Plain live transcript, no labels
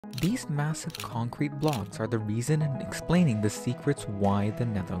These massive concrete blocks are the reason in explaining the secrets why the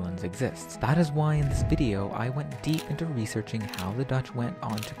Netherlands exists. That is why in this video I went deep into researching how the Dutch went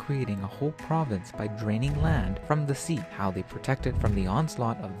on to creating a whole province by draining land from the sea, how they protect it from the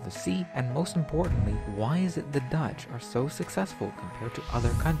onslaught of the sea, and most importantly, why is it the Dutch are so successful compared to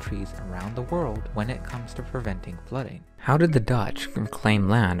other countries around the world when it comes to preventing flooding. How did the Dutch claim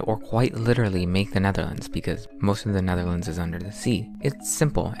land, or quite literally make the Netherlands, because most of the Netherlands is under the sea? It's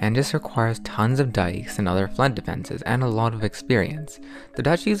simple and just requires tons of dikes and other flood defenses and a lot of experience. The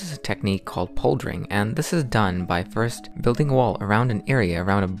Dutch uses a technique called poldering, and this is done by first building a wall around an area,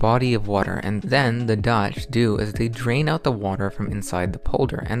 around a body of water, and then the Dutch do is they drain out the water from inside the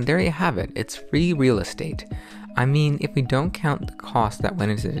polder, and there you have it, it's free real estate. I mean, if we don't count the cost that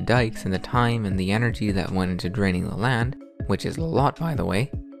went into the dikes and the time and the energy that went into draining the land, which is a lot by the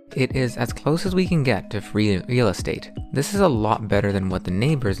way, it is as close as we can get to free real estate. This is a lot better than what the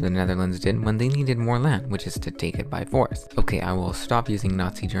neighbors of the Netherlands did when they needed more land, which is to take it by force. Okay, I will stop using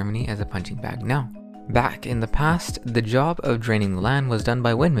Nazi Germany as a punching bag now. Back in the past, the job of draining the land was done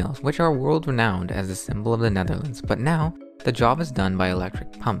by windmills, which are world-renowned as a symbol of the Netherlands, but now, the job is done by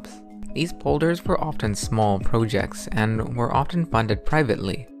electric pumps. These polders were often small projects and were often funded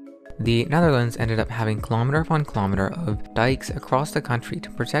privately. The Netherlands ended up having kilometer upon kilometer of dikes across the country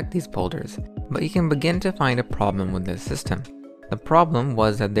to protect these polders, but you can begin to find a problem with this system. The problem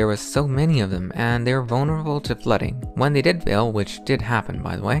was that there were so many of them and they were vulnerable to flooding. When they did fail, which did happen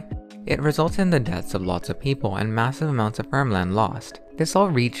by the way, it resulted in the deaths of lots of people and massive amounts of farmland lost. This all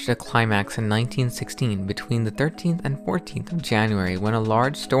reached a climax in 1916 between the 13th and 14th of January when a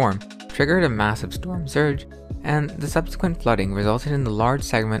large storm triggered a massive storm surge, and the subsequent flooding resulted in the large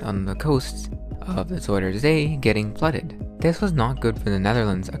segment on the coasts of the Zuiderzee getting flooded. This was not good for the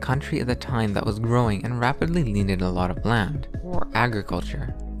Netherlands, a country at the time that was growing and rapidly needed a lot of land for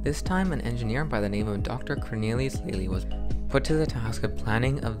agriculture. This time an engineer by the name of Dr. Cornelius Lely was put to the task of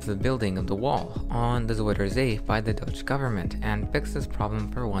planning of the building of the wall on the Zuiderzee by the Dutch government and fix this problem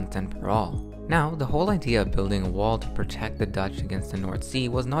for once and for all. Now, the whole idea of building a wall to protect the Dutch against the North Sea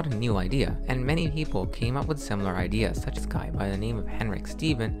was not a new idea, and many people came up with similar ideas, such as a guy by the name of Henrik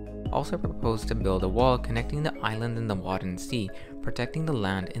Stephen also proposed to build a wall connecting the island and the Wadden Sea, protecting the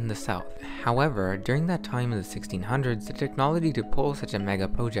land in the south. However, during that time in the 1600s, the technology to pull such a mega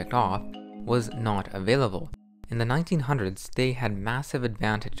project off was not available. In the 1900s, they had massive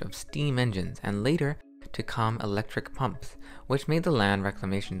advantage of steam engines and later to come electric pumps, which made the land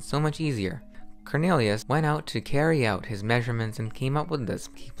reclamation so much easier. Cornelius went out to carry out his measurements and came up with this.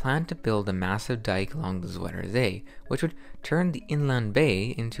 He planned to build a massive dike along the Zuiderzee, which would turn the inland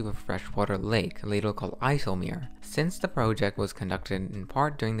bay into a freshwater lake, later called IJsselmeer. Since the project was conducted in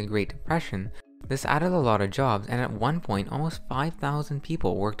part during the Great Depression, this added a lot of jobs, and at one point almost 5,000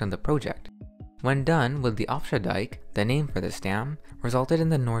 people worked on the project. When done with the Opsha dike, the name for this dam, resulted in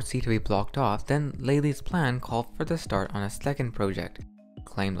the North Sea to be blocked off, then Lely's plan called for the start on a second project,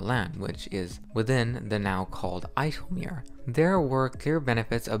 claim the land, which is within the now called IJsselmeer. There were clear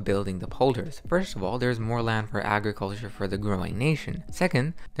benefits of building the polders. First of all, there's more land for agriculture for the growing nation.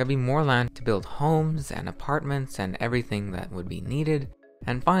 Second, there'll be more land to build homes and apartments and everything that would be needed.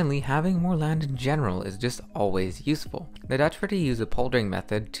 And finally, having more land in general is just always useful. The Dutch were to use a poldering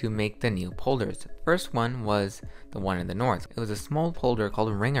method to make the new polders. The first one was the one in the north. It was a small polder called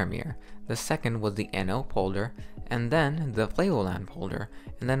Ringermeer. The second was the NO polder, and then the Flevoland polder,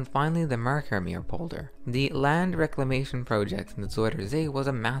 and then finally the Markermeer polder. The land reclamation project in the Zuiderzee was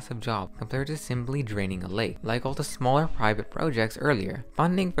a massive job compared to simply draining a lake, like all the smaller private projects earlier.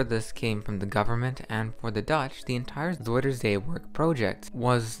 Funding for this came from the government, and for the Dutch, the entire Zuiderzee work project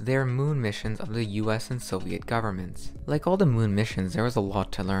was their moon missions of the US and Soviet governments. Like all the moon missions, there was a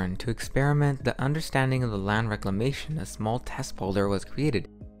lot to learn. To experiment the understanding of the land reclamation, a small test polder was created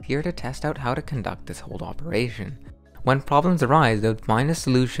here to test out how to conduct this whole operation. When problems arise, they would find a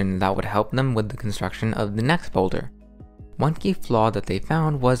solution that would help them with the construction of the next polder. One key flaw that they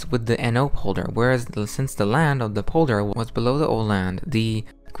found was with the NO polder, whereas since the land of the polder was below the old land, the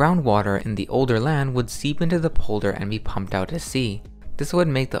groundwater in the older land would seep into the polder and be pumped out to sea. This would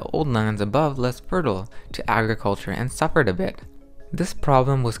make the old lands above less fertile to agriculture and suffered a bit. This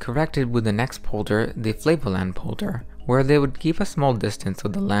problem was corrected with the next polder, the Flevoland polder, where they would keep a small distance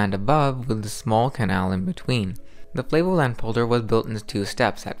of the land above with a small canal in between. The Flevoland polder was built into two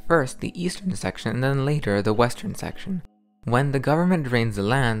steps, at first the eastern section and then later the western section. When the government drains the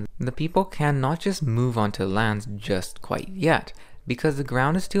land, the people can not just move onto lands just quite yet. because the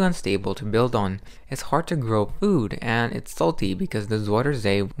ground is too unstable to build on. It's hard to grow food, and it's salty because the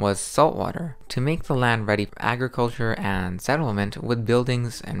Zuiderzee was saltwater. To make the land ready for agriculture and settlement with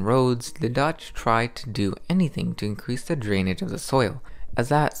buildings and roads, the Dutch tried to do anything to increase the drainage of the soil. As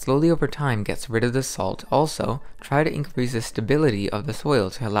that slowly over time gets rid of the salt, also try to increase the stability of the soil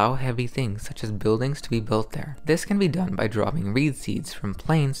to allow heavy things such as buildings to be built there. This can be done by dropping reed seeds from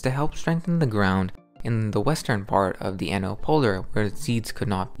plains to help strengthen the ground in the western part of the NO polder where seeds could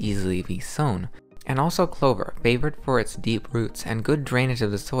not easily be sown, and also clover, favored for its deep roots and good drainage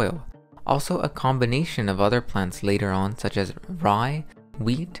of the soil. Also a combination of other plants later on such as rye,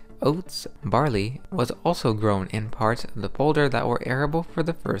 wheat, oats, barley was also grown in parts of the polder that were arable for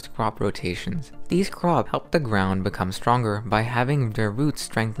the first crop rotations. These crops helped the ground become stronger by having their roots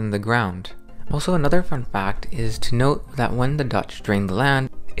strengthen the ground. Also, another fun fact is to note that when the Dutch drained the land,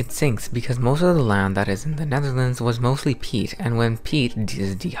 it sinks because most of the land that is in the Netherlands was mostly peat, and when peat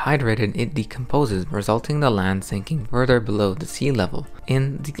is dehydrated, it decomposes, resulting in the land sinking further below the sea level.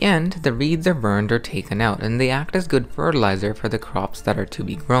 In the end, the reeds are burned or taken out, and they act as good fertilizer for the crops that are to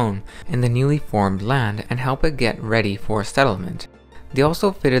be grown in the newly formed land and help it get ready for settlement. They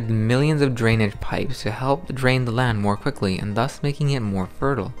also fitted millions of drainage pipes to help drain the land more quickly and thus making it more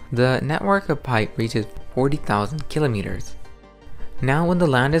fertile. The network of pipe reaches 40,000 kilometers. Now when the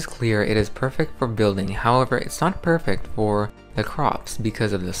land is clear, it is perfect for building. However, it's not perfect for the crops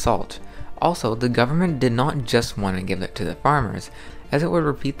because of the salt. Also, the government did not just want to give it to the farmers, as it would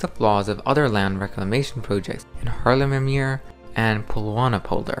repeat the flaws of other land reclamation projects in Haarlemmermeer and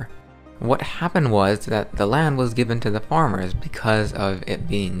Polder. What happened was that the land was given to the farmers because of it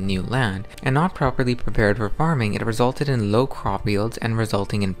being new land, and not properly prepared for farming. It resulted in low crop yields and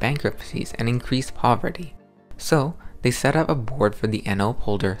resulting in bankruptcies and increased poverty. So, they set up a board for the NO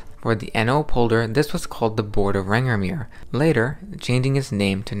polder. For the NO polder, this was called the Board of Rengermeer, later changing its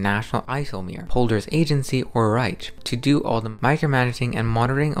name to National IJsselmeer Polders Agency or Rijk, to do all the micromanaging and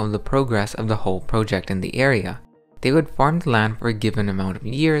monitoring of the progress of the whole project in the area. They would farm the land for a given amount of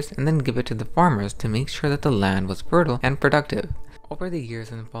years and then give it to the farmers to make sure that the land was fertile and productive. Over the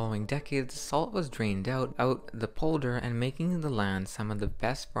years and the following decades, salt was drained out the polder and making the land some of the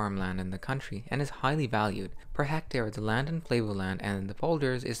best farmland in the country and is highly valued. Per hectare, the land in Flevoland and the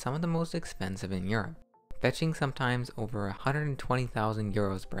polders is some of the most expensive in Europe, fetching sometimes over 120,000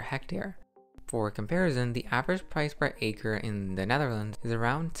 euros per hectare. For comparison, the average price per acre in the Netherlands is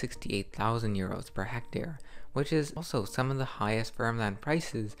around 68,000 euros per hectare, which is also some of the highest farmland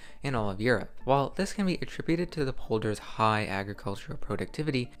prices in all of Europe. While this can be attributed to the polder's high agricultural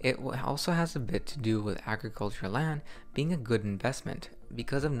productivity, it also has a bit to do with agricultural land being a good investment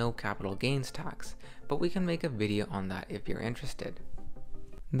because of no capital gains tax, but we can make a video on that if you're interested.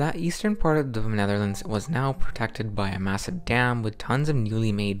 That eastern part of the Netherlands was now protected by a massive dam with tons of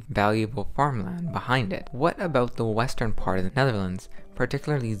newly made valuable farmland behind it. What about the western part of the Netherlands,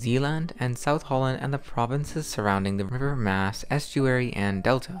 particularly Zeeland and South Holland and the provinces surrounding the River Maas, estuary and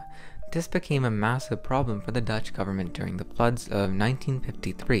delta? This became a massive problem for the Dutch government during the floods of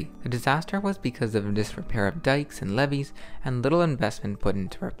 1953. The disaster was because of disrepair of dikes and levees and little investment put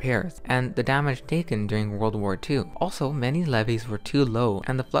into repairs, and the damage taken during World War II. Also, many levees were too low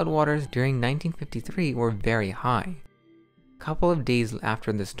and the floodwaters during 1953 were very high. A couple of days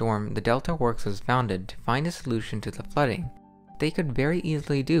after the storm, the Delta Works was founded to find a solution to the flooding. They could very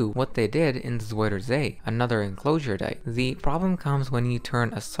easily do what they did in the Zuiderzee, another enclosure dike. The problem comes when you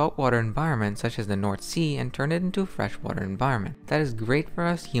turn a saltwater environment such as the North Sea and turn it into a freshwater environment. That is great for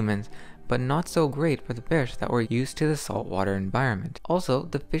us humans, but not so great for the fish that were used to the saltwater environment. Also,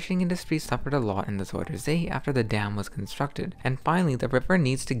 the fishing industry suffered a lot in the Zuiderzee after the dam was constructed. And finally, the river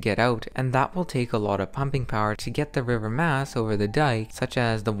needs to get out, and that will take a lot of pumping power to get the river Maas over the dike, such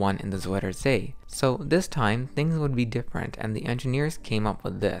as the one in the Zuiderzee. So this time, things would be different, and the engineers came up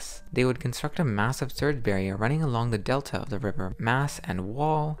with this. They would construct a massive surge barrier running along the delta of the river Maas and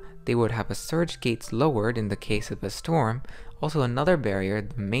wall. They would have a surge gates lowered in the case of a storm. Also another barrier,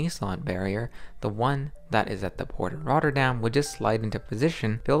 the Maasland barrier, the one that is at the port of Rotterdam, would just slide into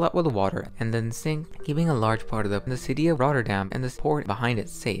position, fill up with water, and then sink, keeping a large part of the city of Rotterdam and the port behind it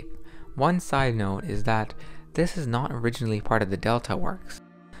safe. One side note is that this is not originally part of the Delta Works.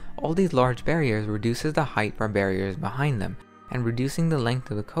 All these large barriers reduces the height for barriers behind them, and reducing the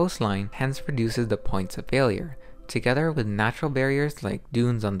length of the coastline hence reduces the points of failure. Together with natural barriers like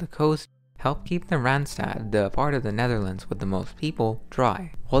dunes on the coast, help keep the Randstad, the part of the Netherlands with the most people,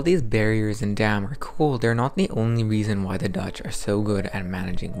 dry. While these barriers and dam are cool, they're not the only reason why the Dutch are so good at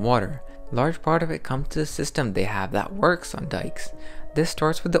managing water. Large part of it comes to the system they have that works on dikes. This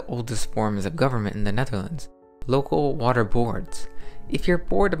starts with the oldest forms of government in the Netherlands. Local water boards. If you're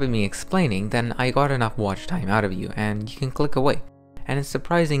bored of me explaining, then I got enough watch time out of you and you can click away. And it's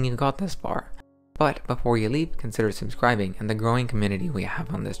surprising you got this far. But before you leave, consider subscribing and the growing community we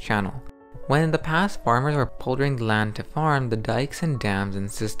have on this channel. When in the past farmers were poldering the land to farm, the dikes and dams and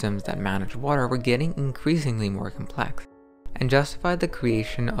systems that manage water were getting increasingly more complex, and justified the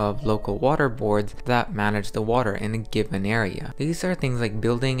creation of local water boards that manage the water in a given area. These are things like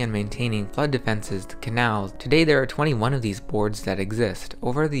building and maintaining flood defenses to canals. Today there are 21 of these boards that exist.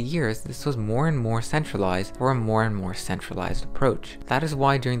 Over the years, this was more and more centralized for a more and more centralized approach. That is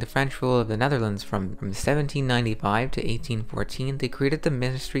why during the French rule of the Netherlands from 1795 to 1814, they created the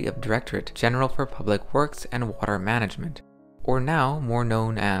Ministry of Directorate General for Public Works and Water Management, or now more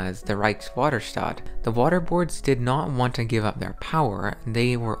known as the Rijkswaterstaat. The water boards did not want to give up their power.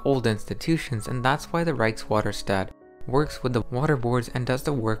 They were old institutions, and that's why the Rijkswaterstaat works with the water boards and does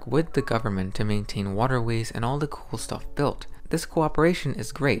the work with the government to maintain waterways and all the cool stuff built. This cooperation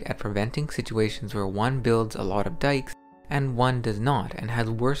is great at preventing situations where one builds a lot of dikes and one does not and has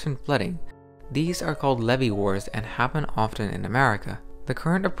worsened flooding. These are called levee wars and happen often in America. The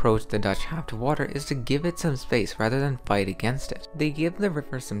current approach the Dutch have to water is to give it some space rather than fight against it. They give the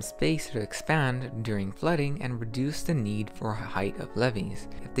river some space to expand during flooding and reduce the need for a height of levees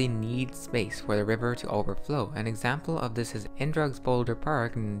if they need space for the river to overflow. An example of this is Indrugsboulder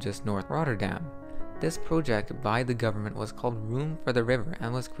Park just north of Rotterdam. This project by the government was called Room for the River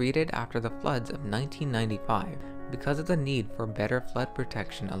and was created after the floods of 1995 because of the need for better flood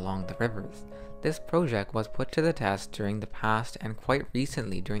protection along the rivers. This project was put to the test during the past and quite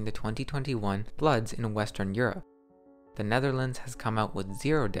recently during the 2021 floods in Western Europe. The Netherlands has come out with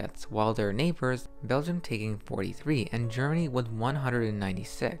 0 deaths, while their neighbors, Belgium taking 43 and Germany with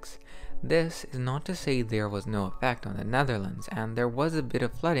 196. This is not to say there was no effect on the Netherlands, and there was a bit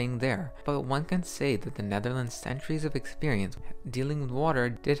of flooding there, but one can say that the Netherlands' centuries of experience dealing with water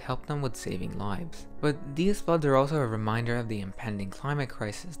did help them with saving lives. But these floods are also a reminder of the impending climate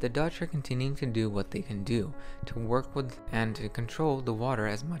crisis. The Dutch are continuing to do what they can do to work with and to control the water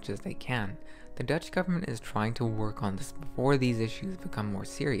as much as they can. The Dutch government is trying to work on this before these issues become more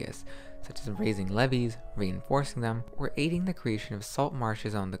serious, such as raising levees, reinforcing them, or aiding the creation of salt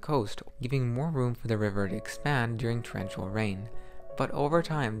marshes on the coast, giving more room for the river to expand during torrential rain. But over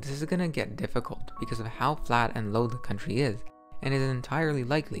time, this is going to get difficult because of how flat and low the country is, and it is entirely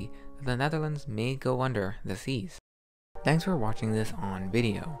likely that the Netherlands may go under the seas. Thanks for watching this on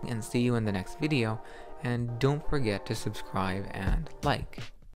video, and see you in the next video, and don't forget to subscribe and like.